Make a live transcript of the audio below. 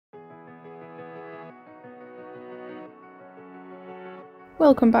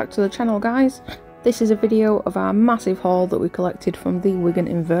Welcome back to the channel, guys. This is a video of our massive haul that we collected from the Wigan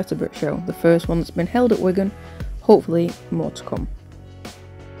Invertebrate Show, the first one that's been held at Wigan, hopefully more to come.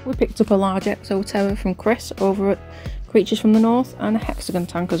 We picked up a large Exoterror from Chris over at Creatures from the North and a hexagon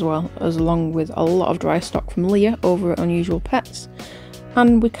tank as well, along with a lot of dry stock from Leah over at Unusual Pets,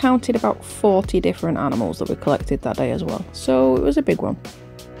 and we counted about 40 different animals that we collected that day as well, so it was a big one.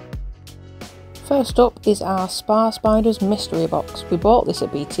 First up is our Spar Spiders mystery box. We bought this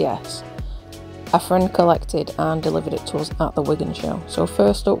at BTS. A friend collected and delivered it to us at the Wigan show. So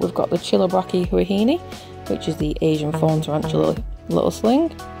first up we've got the Chilobrachii huahine, which is the Asian fawn tarantula little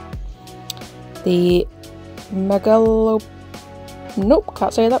sling. The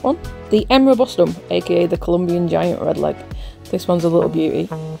can't say that one. The M. robustum, aka the Colombian giant redleg. This one's a little beauty.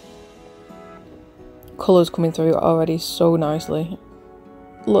 Colours coming through already so nicely.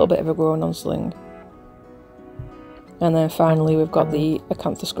 A little bit of a grown on sling. And then finally we've got the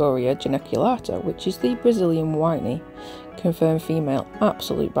Acanthoscoria geniculata, which is the Brazilian whitey, confirmed female,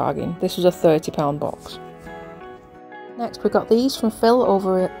 absolute bargain. This was a £30 box. Next we've got these from Phil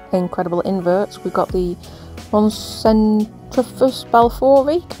over at Incredible Inverts. We've got the Oncentrophus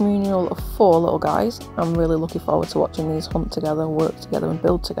balfouri, communal of 4 little guys. I'm really looking forward to watching these hunt together, work together and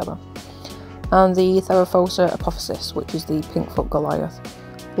build together. And the Theraphosa apophysis, which is the Pinkfoot Goliath.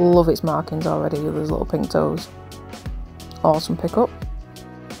 Love its markings already with his little pink toes. Awesome pickup.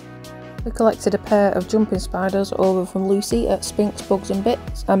 We collected a pair of jumping spiders over from Lucy at Spinks, Bugs and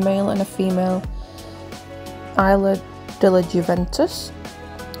Bits, a male and a female Isla Juventus.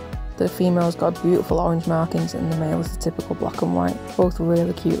 The female's got beautiful orange markings and the male is the typical black and white. Both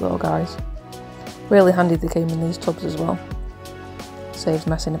really cute little guys. Really handy they came in these tubs as well. Saves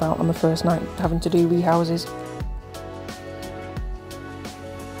messing about on the first night, having to do rehouses.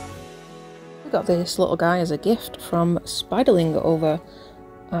 Got this little guy as a gift from Spiderling over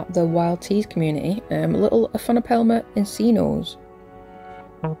at the Wild Teas community. Little Aphanopelma encinos.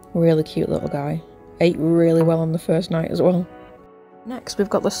 Really cute little guy. Ate really well on the first night as well. Next we've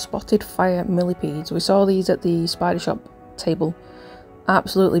got the spotted fire millipedes. We saw these at the spider shop table.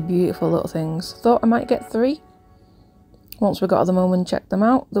 Absolutely beautiful little things. Thought I might get 3. Once we got them home and checked them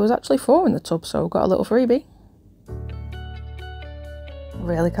out, there was actually 4 in the tub, so got a little freebie.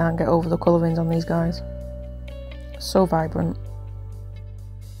 Really can't get over the colourings on these guys. So vibrant.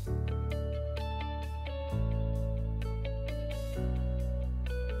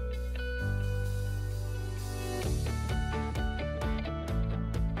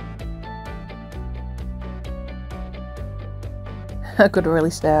 I could really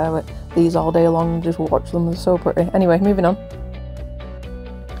stare at these all day long and just watch them, they're so pretty. Anyway, moving on.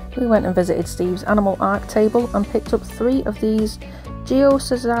 We went and visited Steve's Animal Ark table and picked up 3 of these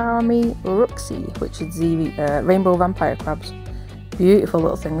Geosesami ruxi, which is the rainbow vampire crabs. Beautiful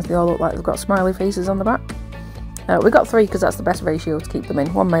little things, they all look like they've got smiley faces on the back. We got 3 because that's the best ratio to keep them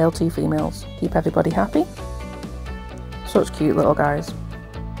in. 1 male, 2 females. Keep everybody happy. Such cute little guys.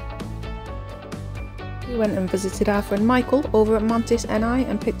 We went and visited our friend Michael over at Mantis NI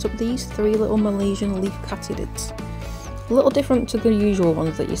and picked up these 3 little Malaysian leaf katydids. A little different to the usual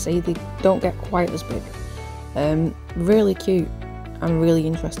ones that you see, they don't get quite as big. Really cute and really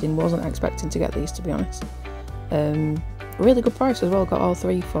interesting. Wasn't expecting to get these, to be honest. Really good price as well, got all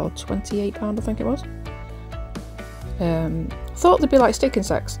 3 for £28 I think it was. Thought they'd be like stick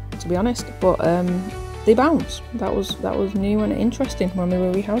insects, to be honest, but they bounce. That was new and interesting when we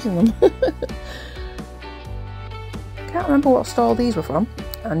were rehousing them. Can't remember what stall these were from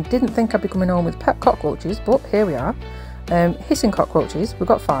and didn't think I'd be coming home with pet cockroaches, but here we are. Hissing cockroaches, we've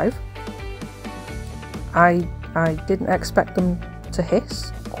got 5. I didn't expect them to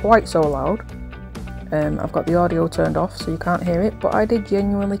hiss quite so loud. I've got the audio turned off so you can't hear it, but I did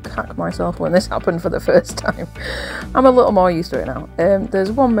genuinely cack myself when this happened for the first time. I'm a little more used to it now.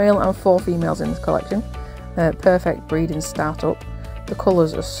 There's 1 male and 4 females in this collection. Perfect breeding startup. The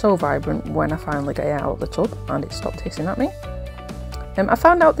colours are so vibrant when I finally get it out of the tub and it stopped hissing at me. I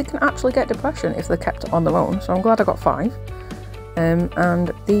found out they can actually get depression if they're kept on their own, so I'm glad I got 5.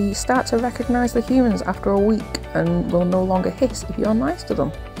 And they start to recognise the humans after a week and will no longer hiss if you're nice to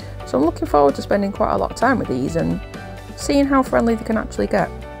them. So I'm looking forward to spending quite a lot of time with these and seeing how friendly they can actually get.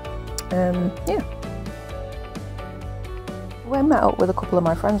 Yeah. We met up with a couple of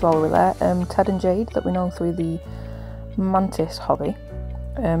my friends while we were there, Ted and Jade, that we know through the mantis hobby.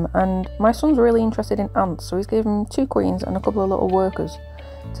 And my son's really interested in ants, so he's given 2 queens and a couple of little workers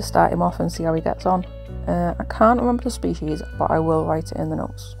to start him off and see how he gets on. I can't remember the species, but I will write it in the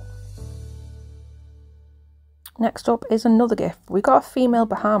notes. Next up is another gift. We got a female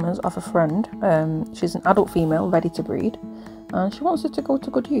Bahamas off a friend. She's an adult female ready to breed, and she wants it to go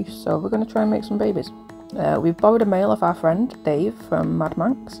to good use, so we're going to try and make some babies. We've borrowed a male of our friend Dave from Mad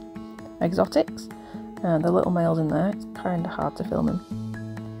Manx Exotics, and the little male's in there. It's kind of hard to film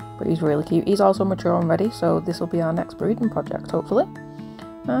him, but he's really cute. He's also mature and ready, so this will be our next breeding project hopefully,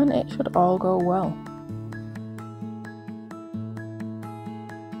 and it should all go well.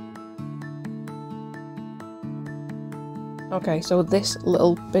 Okay, so this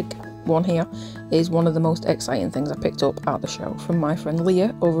little big one here is one of the most exciting things I picked up at the show from my friend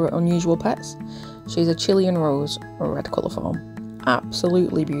Leah over at Unusual Pets. She's a Chilean Rose red colour form.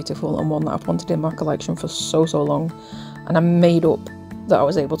 Absolutely beautiful, and one that I've wanted in my collection for so long, and I'm made up that I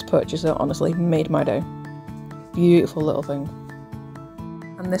was able to purchase it. Honestly, made my day. Beautiful little thing.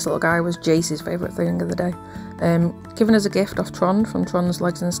 And this little guy was Jace's favourite thing of the day. Given as a gift off Tron from Tron's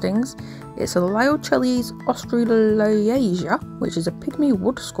Legs and Stings. It's a Liocheles australasiae, which is a pygmy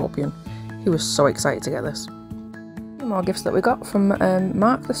wood scorpion. He was so excited to get this. Two more gifts that we got from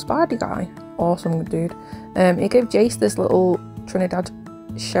Mark the Spidey guy. Awesome dude. He gave Jace this little Trinidad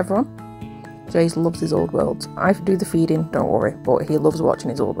chevron. Jace loves his old worlds. I do the feeding, don't worry, but he loves watching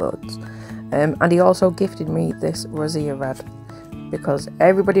his old worlds. And he also gifted me this Rosea red, because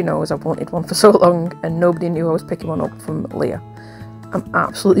everybody knows I've wanted one for so long and nobody knew I was picking one up from Leah. I'm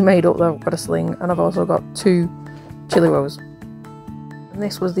absolutely made up that I've got a sling, and I've also got 2 Chili Rose. And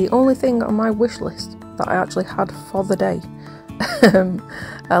this was the only thing on my wish list that I actually had for the day.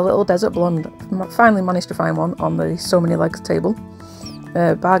 A little desert blonde. Finally managed to find one on the So Many Legs table.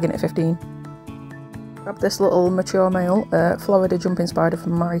 Bargain at 15. Grabbed this little mature male, Florida jumping spider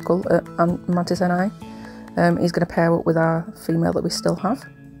from Michael and Mantis and I. He's going to pair up with our female that we still have.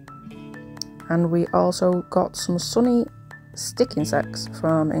 And we also got some sunny stick insects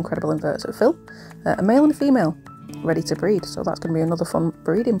from Incredible Inverts at Phil. A male and a female ready to breed, so that's going to be another fun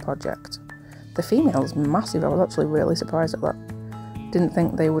breeding project. The female's massive. I was actually really surprised at that. Didn't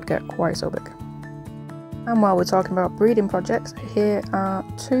think they would get quite so big. And while we're talking about breeding projects, here are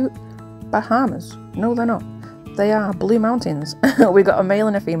 2 Bahamas. No, they're not. They are Blue Mountains. We got a male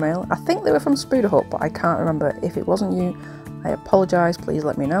and a female. I think they were from Spooder Hut, but I can't remember. If it wasn't you, I apologise, please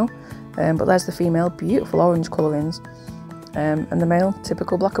let me know. But there's the female, beautiful orange colourings. And the male,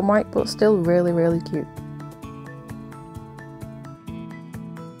 typical black and white, but still really cute.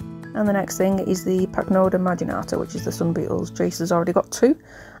 And the next thing is the Pacnoda Maginata, which is the sun beetles. Jace has already got 2.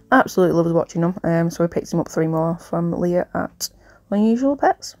 Absolutely loves watching them. So we picked him up 3 more from Leah at Unusual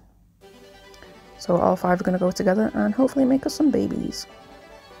Pets. So all 5 are going to go together and hopefully make us some babies.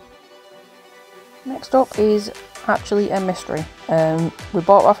 Next up is actually a mystery. We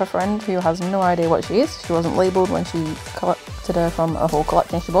bought off a friend who has no idea what she is. She wasn't labelled when she collected her from a whole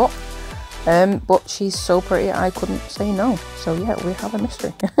collection she bought. But she's so pretty I couldn't say no. So yeah, we have a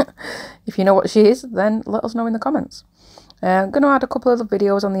mystery. If you know what she is, then let us know in the comments. I'm going to add a couple of the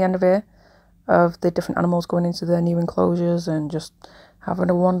videos on the end of here of the different animals going into their new enclosures and just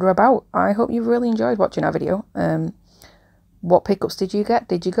having a wander about. I hope you've really enjoyed watching our video. What pickups did you get?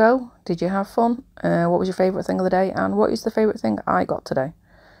 Did you go? Did you have fun? What was your favourite thing of the day? And what is the favourite thing I got today?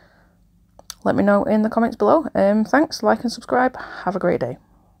 Let me know in the comments below. Thanks, like and subscribe. Have a great day.